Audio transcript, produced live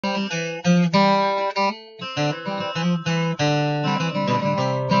Hey,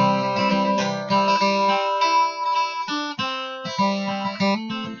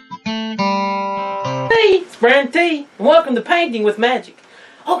 it's Brand T, and welcome to Painting with Magic.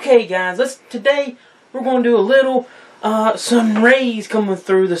 Okay, guys, today we're going to do a little sun rays coming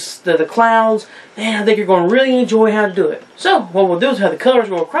through the clouds, and I think you're going to really enjoy how to do it. So, what we'll do is have the colors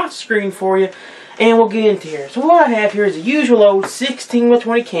go across the screen for you, and we'll get into here. So, what I have here is the usual old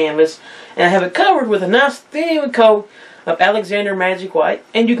 16x20 canvas, and I have it covered with a nice thin coat of Alexander Magic White,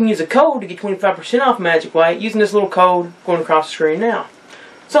 and you can use a code to get 25% off Magic White using this little code going across the screen now.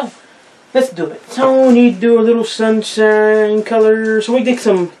 So, let's do it. So we need to do a little sunshine color. So we take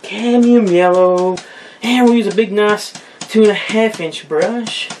some cadmium yellow, and we'll use a big nice 2.5-inch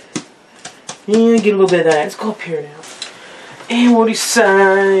brush. And get a little bit of that. Let's go up here now. And we'll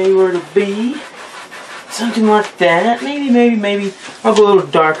decide where to be. Something like that. Maybe. I'll go a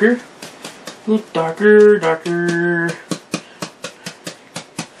little darker. A little darker.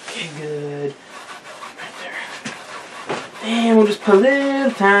 Okay, good. Right there. And we'll just put a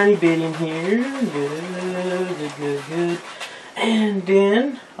little tiny bit in here. Good. And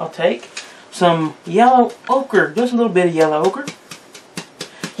then I'll take some yellow ochre. Just a little bit of yellow ochre.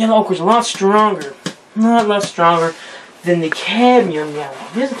 Yellow ochre is a lot stronger. Not much stronger than the cadmium yellow.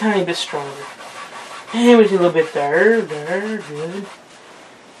 Just a tiny bit stronger. And we do a little bit there. Good.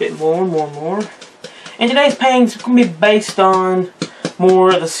 Bit more. And today's painting is going to be based on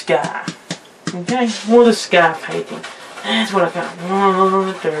more of the sky. Okay? More of the sky painting. That's what I got.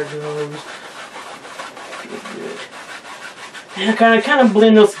 There it goes. Good. And I kind of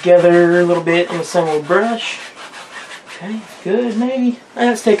blend those together a little bit on the same little brush. Okay, good, maybe.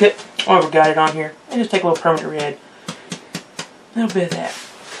 Let's take it. Oh, I've got it on here. And just take a little permanent red. A little bit of that.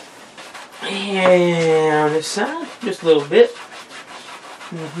 And on this side, just a little bit.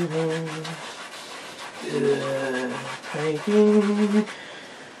 Good. Painting.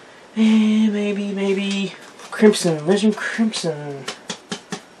 And maybe crimson, Legend Crimson.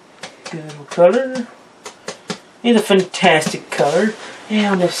 Good color. It's a fantastic color. And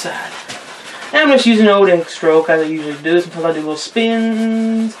on this side. And I'm just using an old X stroke as I usually do. Sometimes I do little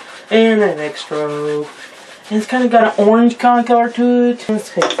spins and an X stroke. And it's kind of got an orange kind of color to it. Let's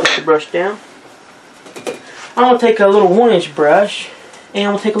put the brush down. I'm going to take a little 1-inch brush. And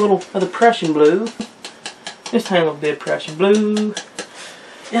I'm going to take a little of the Prussian blue. Just a tiny little bit of Prussian blue.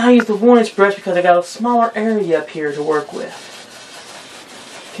 And I use the 1-inch brush because I got a smaller area up here to work with.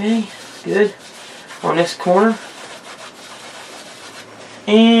 Okay, good. On this corner.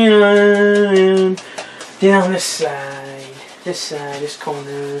 And then on this side. This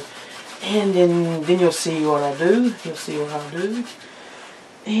corner. And then you'll see what I do.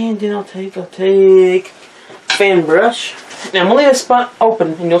 And then I'll take fan brush. Now I'm going to leave this spot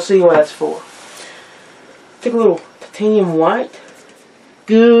open and you'll see what that's for. Take a little titanium white.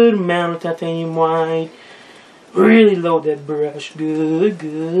 Good amount of titanium white. Really load that brush. Good.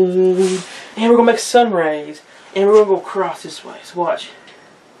 And we're going to make sun rays. And we're going to go across this way. So watch.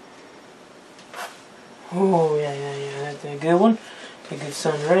 Oh, yeah. That's a good one. A good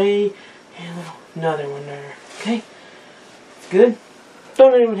sun ray. And another one there. Okay. Good.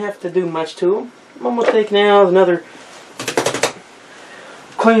 Don't even have to do much to them. I'm going to take now another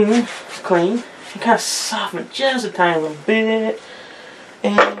clean. And kind of soften it just a tiny little bit.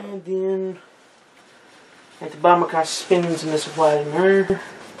 And then at the bottom I kind of spin some of this white in there.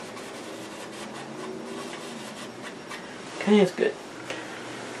 Okay, that's good.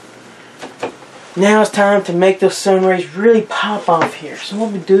 Now it's time to make those sun rays really pop off here. So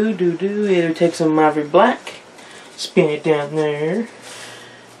what we do is we take some ivory black, spin it down there,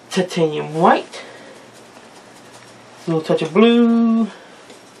 titanium white, a little touch of blue,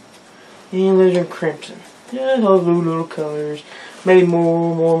 and Legend Crimson. Just those little colors. Maybe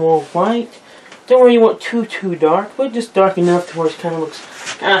more white. Don't worry, you want too dark, but just dark enough to where it kind of looks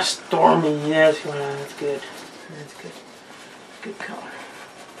kind of stormy. That's good. Good color.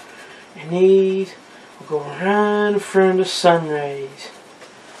 And these will go right in front of the sun rays.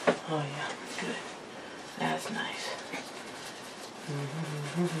 Oh yeah, good. That's nice.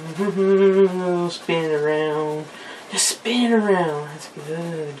 Spin it around. Just spin it around. That's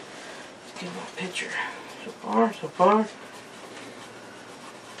good. Let's get my picture. So far.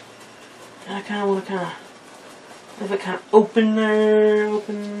 And I kind of want to leave it kind of open there.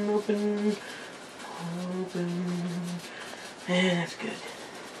 Open. And that's good.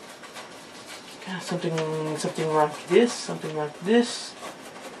 Kind of something like this.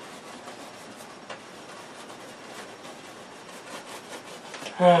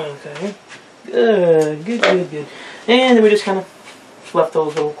 Okay. Good. And then we just kind of fluff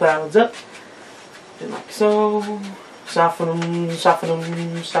those little clouds up. Just like so. Soften them, soften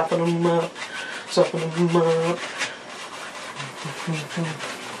them, soften them up, soften them up.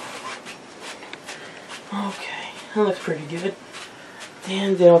 Okay, that looks pretty good.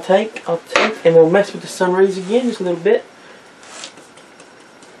 And then I'll take, and we'll mess with the sun rays again just a little bit.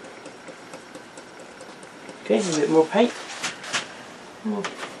 Okay, a bit more paint. We'll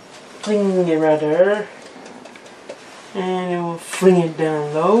fling it right there. And then we'll fling it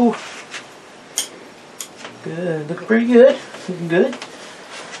down low. Good, looking pretty good. Looking good.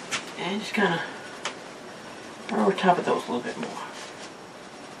 And just kind of over top of those a little bit more.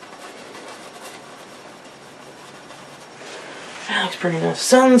 That looks pretty nice.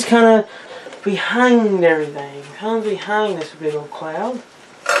 Sun's kind of behind everything. Sun's behind this big old cloud.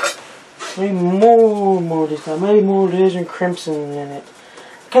 Maybe more this time. Maybe more desert crimson in it.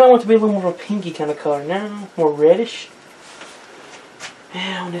 I kind of want it to be a little more of a pinky kind of color now. More reddish.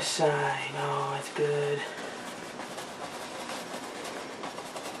 And on this side. Oh, that's good.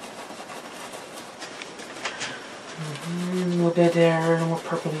 A little bit there. More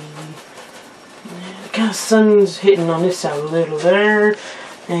purpley. The kind of sun's hitting on this side a little there.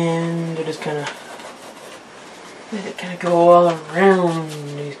 And they're just kind of let it kind of go all around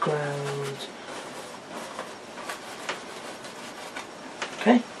these clouds.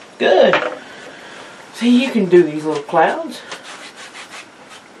 Okay, good. See, you can do these little clouds.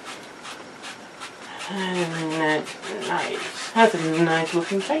 And that's nice. That's a nice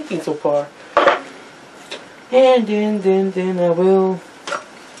looking painting so far. And then I will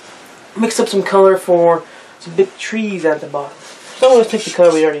mix up some color for some big trees at the bottom. So let's take the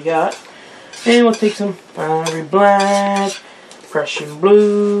color we already got. And we'll take some ivory black, Prussian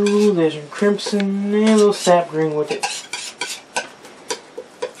blue, desert crimson, and a little sap green with it.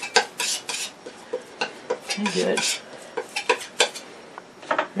 Okay, good.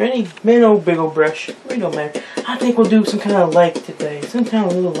 Ready? Man, old big old brush. It really don't matter. I think we'll do some kind of lake today. Some kind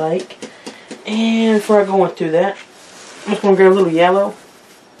of little lake. And before I go into that, I'm just going to grab a little yellow.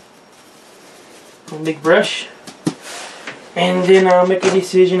 A big brush. And then I'll make a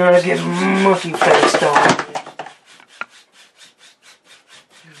decision on it. Get monkey faced on.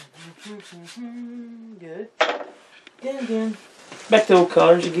 Good. Then back to old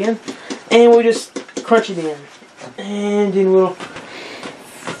colors again. And we'll just crunch it in. And then we'll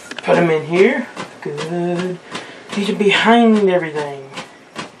put them in here. Good. These are behind everything.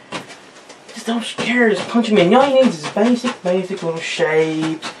 Just don't scare, just punch them in. All you need is basic little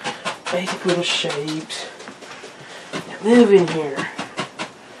shapes. Basic little shapes. That live in here.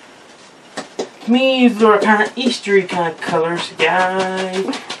 To me, these are kind of Eastery kind of colors, guys.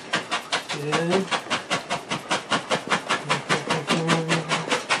 Good.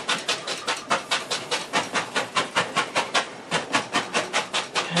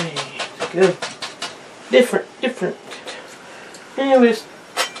 Okay, good. Different. And I'm just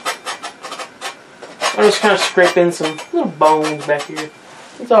kind of scraping some little bones back here.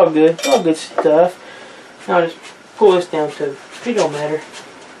 It's all good. It's all good stuff. Now I'll just pull this down too. It don't matter.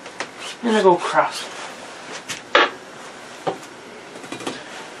 And I go across.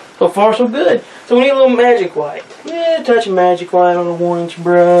 So far so good. So we need a little magic white. Yeah, a touch of magic white on a 1-inch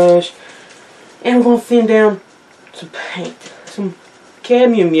brush. And we're going to thin down some paint. Some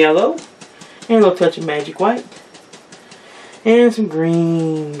cadmium yellow. And a little touch of magic white. And some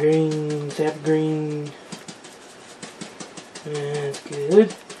green, sap green. That's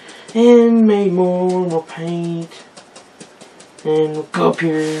good. And maybe more paint. And we'll go up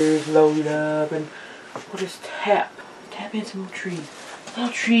here, load it up, and we'll just tap in some little trees.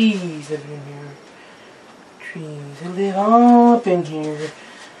 Little trees live in here. Trees, they live all up in here.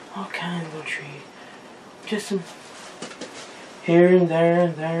 All kinds of little trees. Just some here and there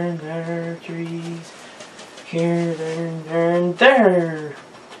and there and there trees. Here, there, and there, and there.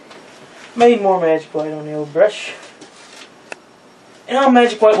 Made more magic white on the old brush. And all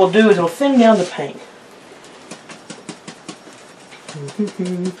magic white will do is it'll thin down the paint.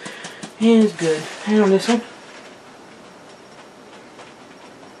 And it's good. And on this one.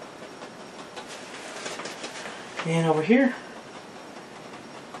 And over here.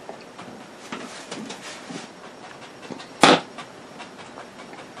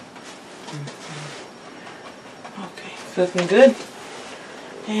 Okay, it's looking good.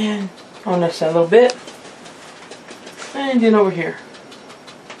 And on this side a little bit. And then over here.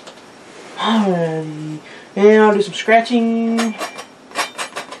 Alrighty. And I'll do some scratching.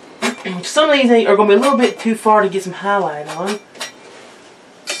 Some of these are going to be a little bit too far to get some highlight on.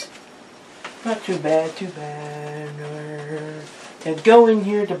 Not too bad, too bad. And go in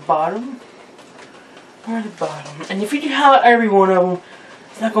here at the bottom. or the bottom. And if you highlight every one of them,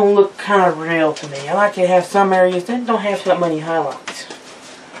 it's not going to look kind of real to me. I like to have some areas that don't have that many highlights.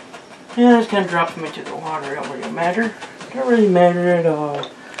 And I'm just going to drop them into the water. It don't really matter. Don't really matter at all.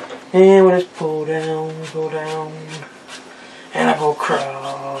 And we'll just pull down, and I go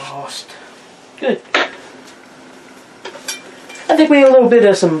across. Good. I think we need a little bit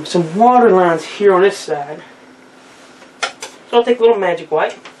of some water lines here on this side. So I'll take a little magic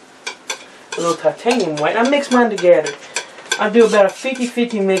white, a little titanium white, and I mix mine together. I do about a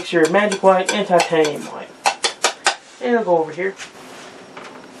 50-50 mixture of magic white and titanium white. And I'll go over here.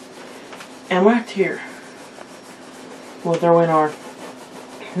 And right here, we'll throw in our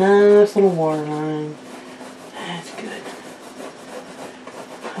nice little water line. That's good.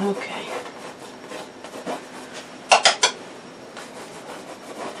 Okay.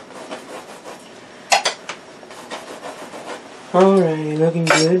 Alright, looking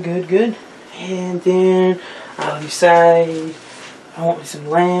good. And then I'll decide I want me some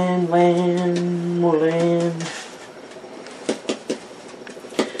more land.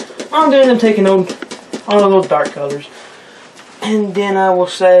 I'm doing them taking on all the little dark colors. And then I will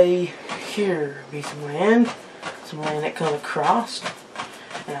say, here be some land that comes across.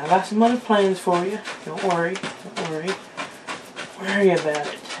 And I got some other plans for you. Don't worry about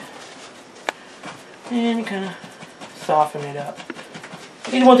it. And kind of soften it up.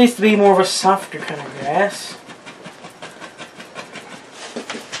 You want these to be more of a softer kind of grass.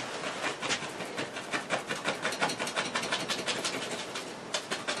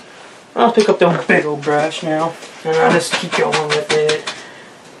 I'll pick up the big old brush now, and I'll just keep going with it.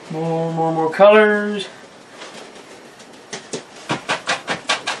 More colors.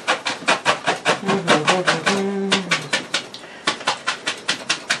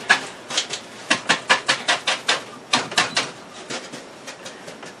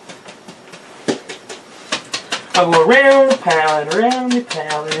 I'll go around the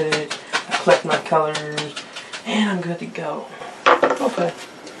palette, I collect my colors, and I'm good to go. Okay.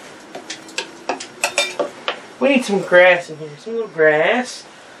 We need some grass in here, some little grass,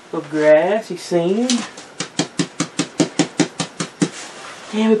 you see?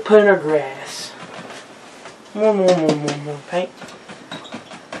 And we put in our grass. More paint.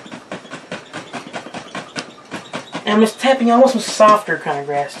 And I'm just tapping, I want some softer kind of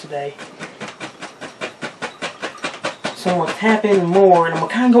grass today. So I'm going to tap in more, and I'm going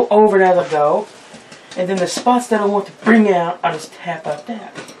to kind of go over it as I go. And then the spots that I want to bring out, I'll just tap out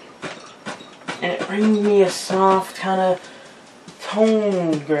that. And it brings me a soft kind of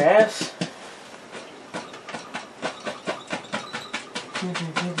toned grass.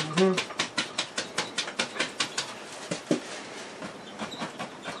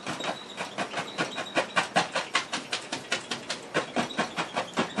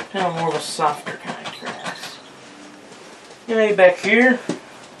 Kind of more of a softer kind of grass. And maybe back here,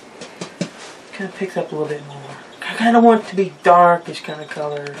 kind of picks up a little bit more. I kind of want it to be darkish kind of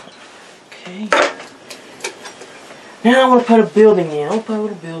color. Okay. Now I want to put a building in. I'll put a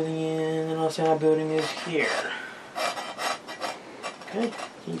little building in, and I'll say our building is here. Okay.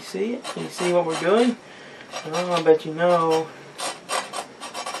 Can you see it? Can you see what we're doing? Oh, I bet you know.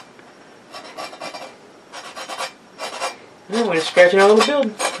 And we're just scratching out a little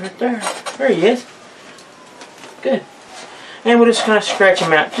building right there. There he is. Good. And we'll just kind of scratch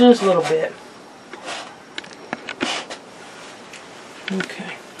him out just a little bit.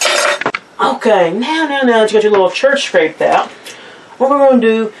 Okay. Okay, now that you got your little church scraped out, what we're going to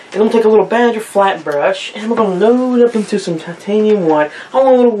do is I'm going to take a little badger flat brush and we're going to load it up into some titanium white. I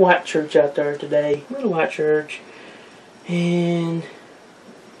want a little white church out there today. A little white church. And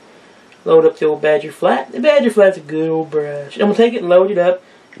load up the old badger flat. The badger flat's a good old brush. I'm going to take it and load it up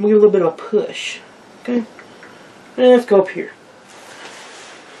and we'll give it a little bit of a push. Okay? And let's go up here.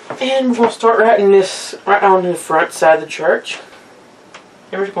 And we're going to start right on the front side of the church.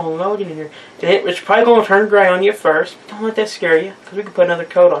 And we're just going to load it in here. And it's probably going to turn gray on you at first. Don't let that scare you, because we can put another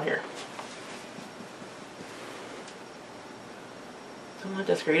coat on here. Don't let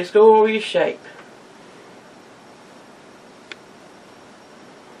that scare you. Just go over your shape.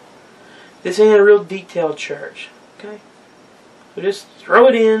 This ain't a real detailed church. Okay? So just throw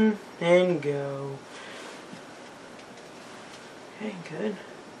it in and go. Okay, good.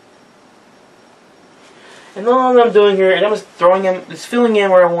 And all I'm doing here is I'm just filling in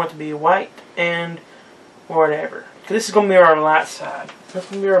where I want it to be white and whatever. Because this is going to be our light side. That's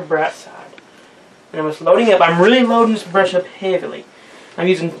going to be our bright side. And I'm just loading up. I'm really loading this brush up heavily. I'm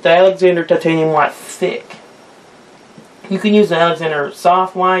using the Alexander Titanium White Thick. You can use the Alexander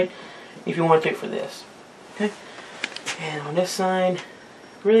Soft White if you want to for this. Okay? And on this side,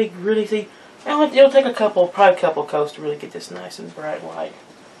 really see, It'll take probably a couple coats to really get this nice and bright white.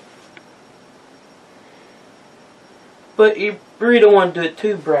 But you really don't want to do it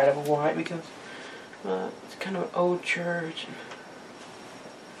too bright of a white because it's kind of an old church.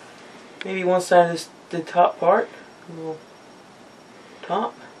 Maybe one side is the top part, a little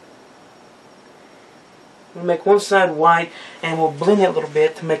top. We'll make one side white and we'll blend it a little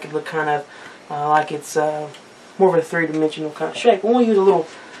bit to make it look kind of like it's more of a three-dimensional kind of shape. We'll use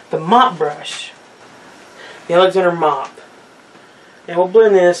the mop brush, the Alexander mop, and we'll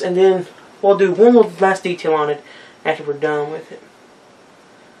blend this, and then we'll do one little last detail on it after we're done with it.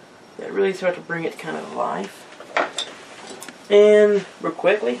 That really starts to bring it kind of life. And real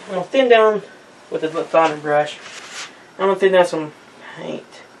quickly, I'm going to thin down with the finer brush. I'm going to thin down some paint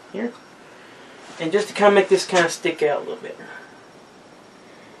here, and just to kind of make this kind of stick out a little bit.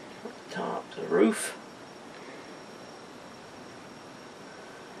 Top to the roof.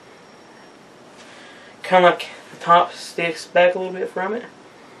 Kind of like the top sticks back a little bit from it.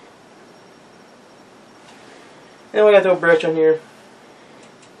 Then we got the little brush on here.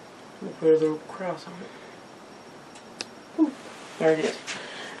 We'll put a little cross on it. Ooh, there it is.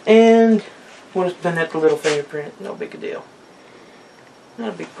 And we'll just blend that the little fingerprint. No big a deal. Not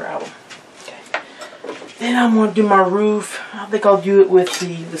a big problem. Okay. Then I'm going to do my roof. I think I'll do it with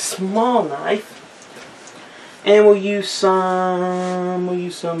the small knife. And we'll use some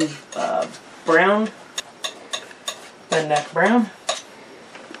brown. That brown.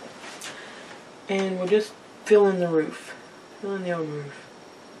 And we'll just fill in the roof. Fill in the old roof.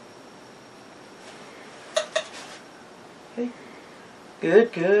 Okay.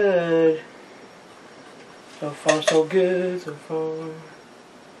 Good, good. So far so good, so far.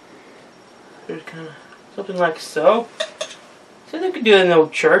 There's kind of something like so. So they could do it in no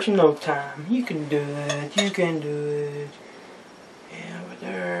church in no time. You can do it. You can do it. Yeah, over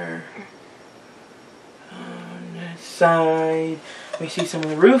there. On this side. We see some of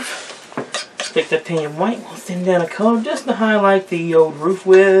the roof. Take that tan white, we'll thin down a color just to highlight the old roof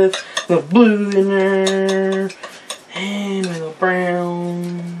with the blue in there, and a little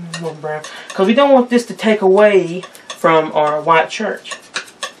brown, because we don't want this to take away from our white church.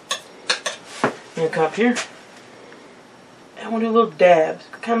 And come up here, and we'll do little dabs,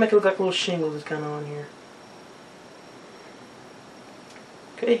 kind of make it look like little shingles is kind of on here.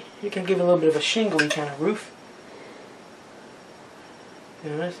 Okay, you can give it a little bit of a shingly kind of roof.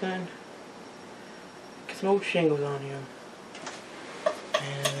 You understand? Some old shingles on here.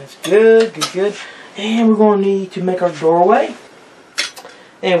 And that's good, good, good. And we're going to need to make our doorway.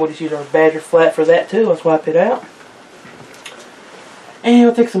 And we'll just use our badger flat for that too. Let's wipe it out. And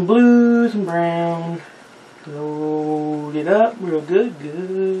we'll take some blue, some brown. Load it up real good,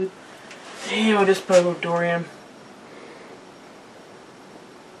 good. And we'll just put a little door in.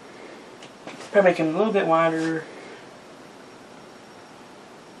 Probably make them a little bit wider.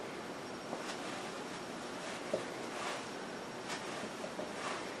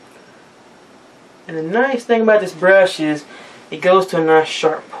 And the nice thing about this brush is it goes to a nice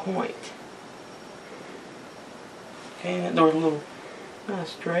sharp point. Okay, that door's a little not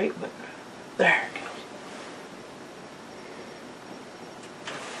straight, but there it goes.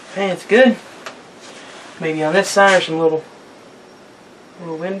 Okay, it's good. Maybe on this side are some little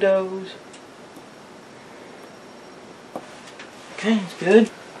windows. Okay, it's good.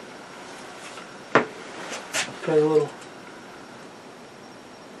 Put a little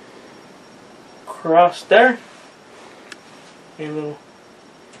cross there, and a little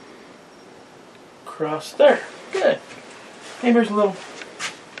cross there. Good. Maybe there's a little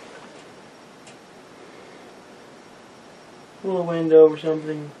window or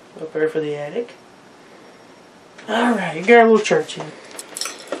something up there for the attic. Alright, you got a little church in.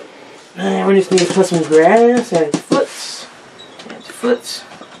 And we just need to put some grass at its foots.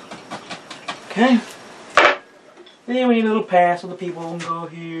 Okay. Then we need a little path so the people can go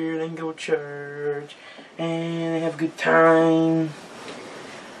here, they can go to church, and they have a good time,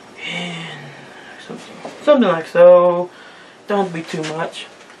 and something like so. Don't have to be too much.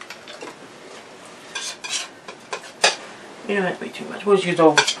 You don't have to be too much. We'll just use the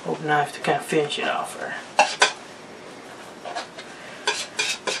old knife to kind of finish it off there.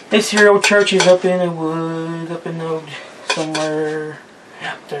 This here old church is up in the woods, up in the old somewhere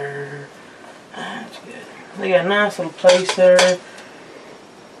out there. That's good. They got a nice little place there.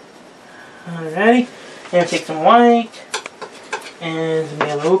 Alrighty. And take some white and some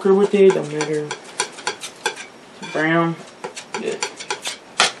yellow ochre with it. Don't matter. Some brown. Good.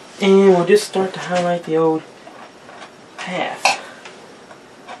 And we'll just start to highlight the old path.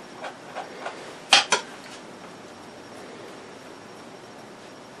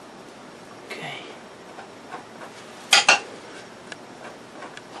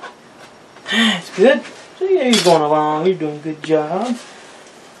 That's good. So yeah, you're going along. You're doing a good job.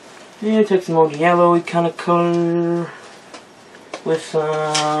 Yeah, take some more yellowy kind of color with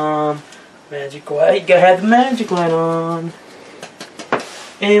some magic white. You gotta have the magic light on.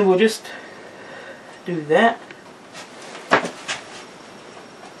 And we'll just do that.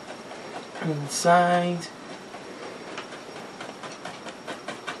 On the sides.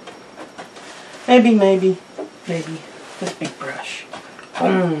 Maybe. This big brush.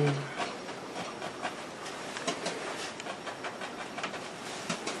 Boom.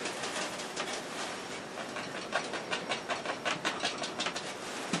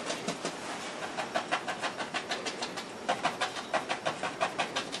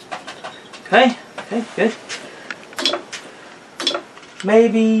 Okay, good.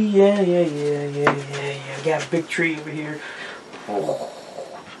 Maybe, yeah. Got a big tree over here. Oh.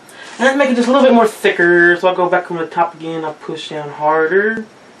 And let's make it just a little bit more thicker. So I'll go back from the top again. I'll push down harder.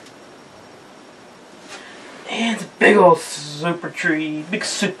 And it's a big old super tree. Big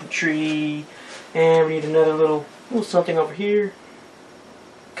super tree. And we need another little something over here.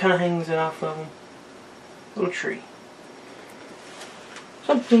 Kind of hangs it off of them. Little tree.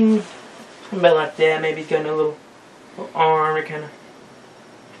 Something about like that. Maybe got a little arm that kind of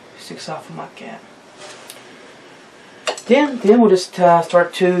sticks off of my cap. Then we'll just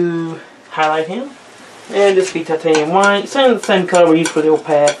start to highlight him. And this be titanium white. Same color we used for the old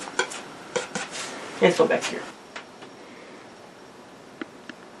pad. And let's go back here.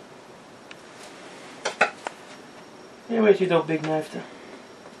 And we'll use the big knife to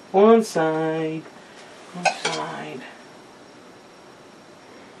one side.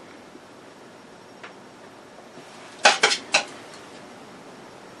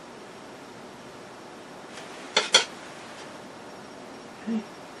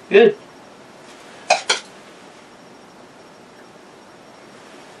 Good.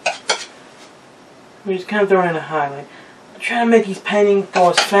 We just kind of throw in a highlight. I'm trying to make these paintings go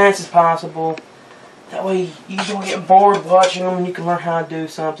as fast as possible. That way you don't get bored watching them and you can learn how to do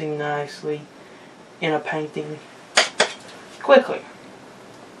something nicely in a painting quickly.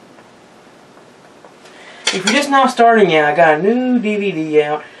 If you're just now starting out, I got a new DVD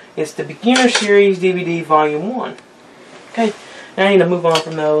out. It's the Beginner Series DVD Volume 1. Okay. Now I need to move on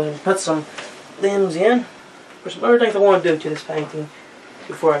from those and put some limbs in. There's some other things I want to do to this painting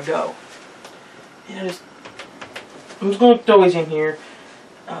before I go. And I'm just going to throw these in here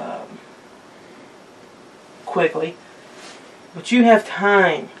quickly. But you have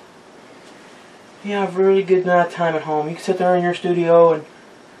time. You have a really good amount of time at home. You can sit there in your studio and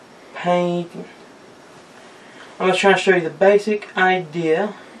paint. I'm just trying to show you the basic idea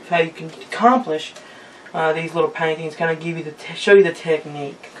of how you can accomplish these little paintings, kind of give you show you the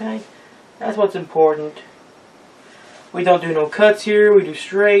technique. Okay, that's what's important. We don't do no cuts here. We do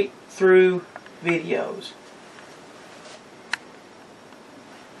straight through videos.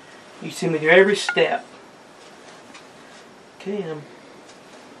 You see me through every step. Okay, I'm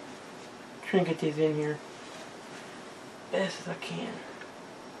trying to get these in here best as I can.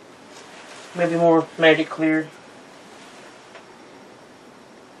 Maybe more magic clear.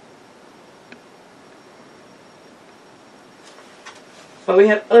 But we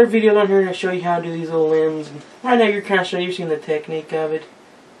have other videos on here to show you how to do these little limbs. And right now you're kind of seeing the technique of it.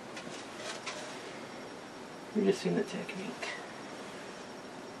 You're just seeing the technique.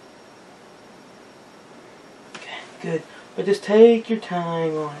 Okay, good. But just take your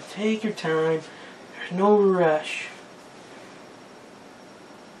time on it. Take your time. There's no rush.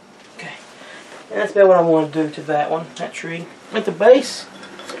 Okay. And that's about what I want to do to that one, that tree. At the base,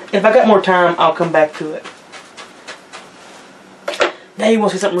 if I got more time, I'll come back to it. Now you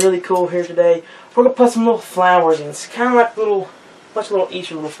want to see something really cool here today. We're going to put some little flowers in. It's kind of like bunch of little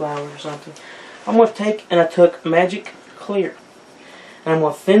Easter little flowers or something. I'm going to take, and I took Magic Clear. And I'm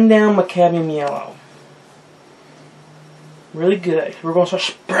going to thin down my cadmium yellow. Really good. We're going to start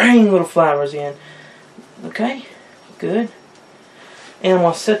spraying little flowers in. Okay? Good. And I'm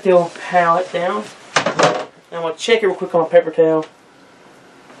going to set the old palette down. And I'm going to check it real quick on my paper towel.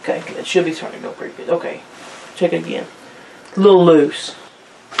 Okay, good. It should be starting to go pretty good. Okay. Check it again. A little loose.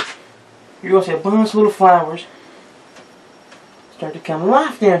 You're going to see a bunch of little flowers start to come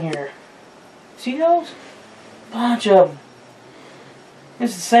alive down here. See those? Bunch of them. This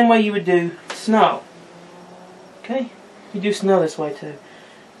is the same way you would do snow. Okay? You do snow this way too.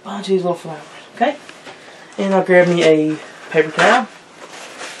 Bunch of these little flowers. Okay? And I'll grab me a paper towel.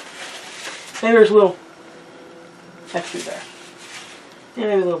 Maybe there's a little extra there. Yeah,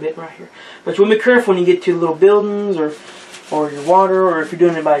 maybe a little bit right here. But you want to be careful when you get to little buildings or your water, or if you're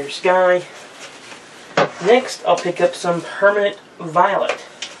doing it by your sky. Next, I'll pick up some permanent violet.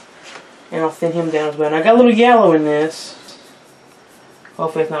 And I'll thin him down as well. And I got a little yellow in this.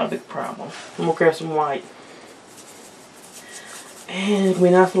 Hopefully it's not a big problem. And we'll grab some white. And it'll be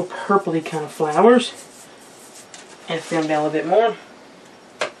nice little purpley kind of flowers. And thin them down a little bit more.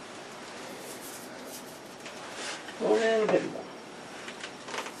 A little bit more.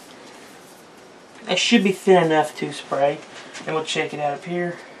 It should be thin enough to spray. And we'll check it out up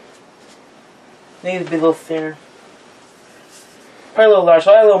here. Needs to be a little thinner. Probably a little large,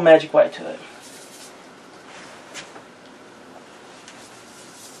 so I add a little magic white to it.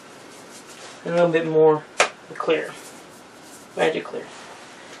 And a little bit more clear. Magic clear.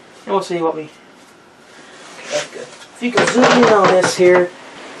 And we'll see what we... Okay, that's good. If you can zoom in on this here,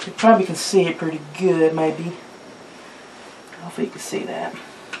 you probably can see it pretty good, maybe. Hopefully you can see that.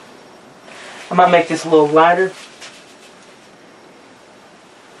 I might make this a little lighter.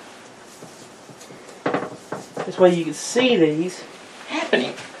 This way you can see these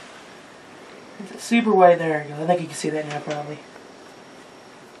happening. It's a super white. There you go. I think you can see that now probably.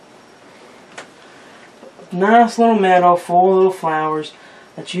 Nice little meadow full of little flowers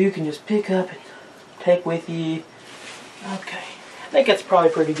that you can just pick up and take with you. Okay. I think that's probably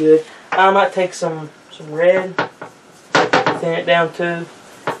pretty good. I might take some red. Thin it down too.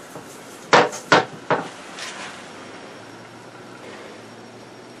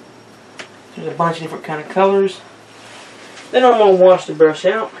 There's a bunch of different kind of colors. Then I'm going to wash the brush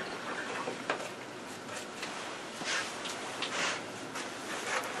out.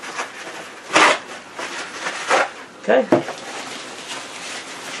 Okay.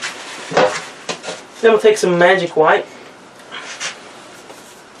 Then we'll take some magic white.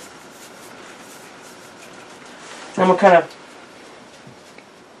 And we'll kind of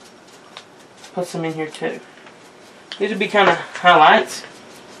put some in here too. These would be kind of highlights.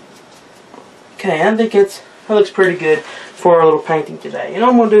 Okay, I think it looks pretty good for our little painting today. You know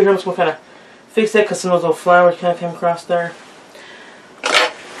what I'm going to do here? I'm just going to kind of fix that because some of those little flowers kind of came across there.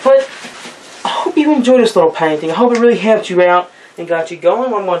 But I hope you enjoyed this little painting. I hope it really helped you out and got you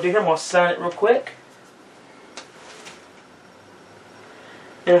going. What I'm going to do here, I'm going to sign it real quick.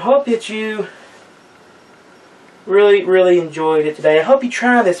 And I hope that you really enjoyed it today. I hope you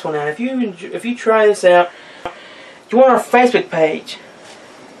try this one out. If you try this out, join our Facebook page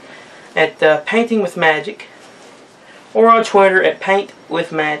at Painting with Magic, or on Twitter at Paint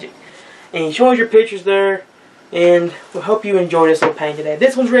with Magic. And you show us your pictures there, and we hope you enjoyed this little painting today.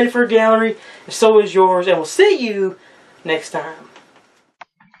 This one's ready for a gallery, and so is yours, and we'll see you next time.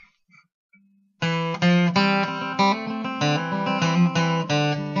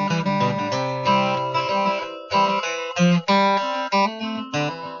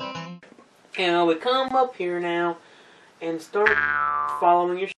 And we come up here now and start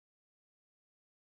following your